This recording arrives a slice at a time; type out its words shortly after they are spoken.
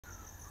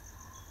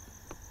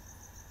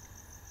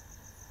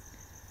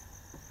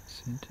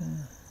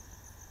Centre.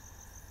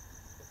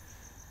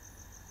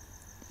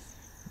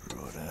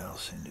 Right, I'll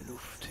send it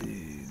off to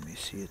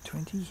Messier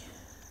 20.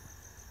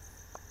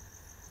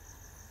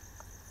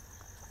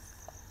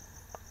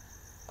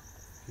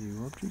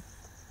 View object.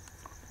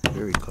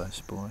 Very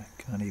close by,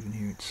 can't even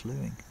hear it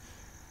slewing.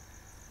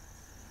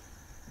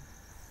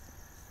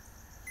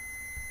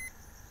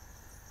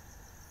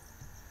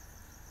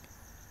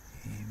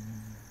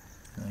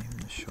 Name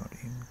the shot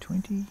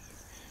M20.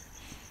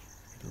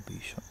 It'll be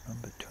shot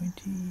number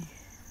 20.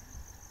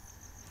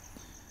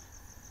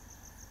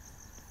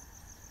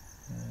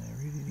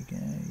 Ready to go.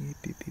 Yep,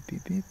 yep, yep,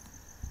 yep, yep.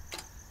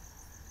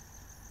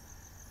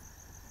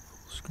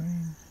 Full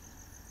screen.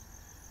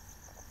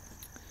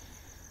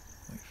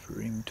 Wait for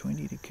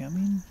M20 to come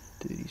in.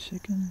 30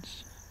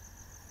 seconds.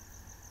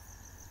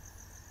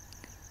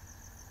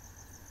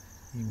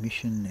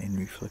 Emission and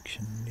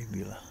reflection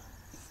nebula.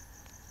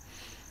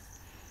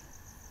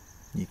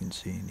 You can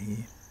see in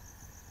here.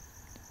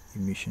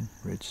 Emission,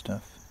 red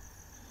stuff.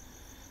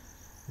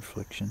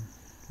 Reflection.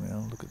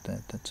 Well, look at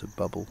that. That's a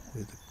bubble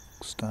where the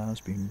star's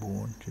been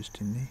born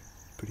just in there.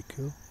 Pretty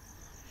cool.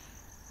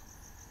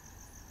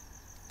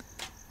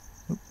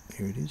 Oh,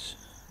 there it is.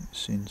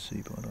 See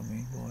what I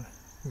mean by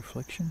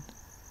reflection.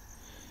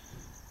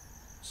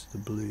 It's the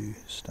blue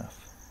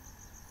stuff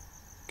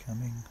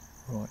coming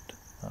right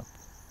up.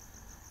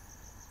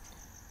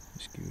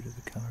 Just give it to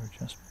the colour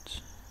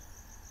adjustments.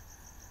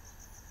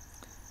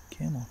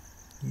 Come on,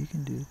 you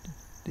can do it.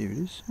 There it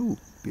is. Ooh,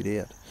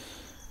 bit out.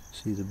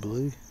 See the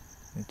blue?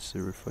 It's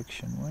the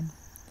reflection one.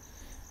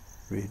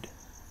 Red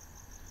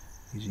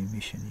is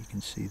emission. You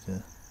can see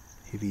the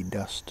heavy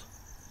dust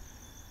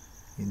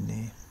in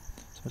there.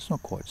 So it's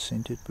not quite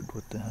centered, but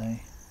what the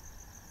hey.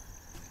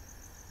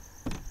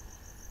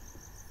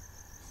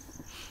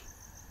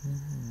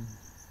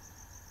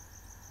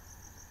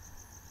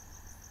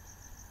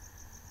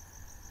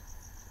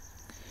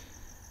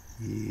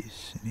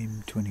 Yes,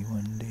 an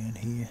M21 down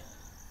here.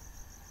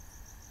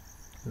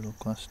 Little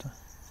cluster.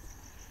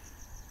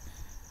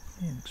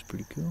 Yeah, looks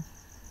pretty cool.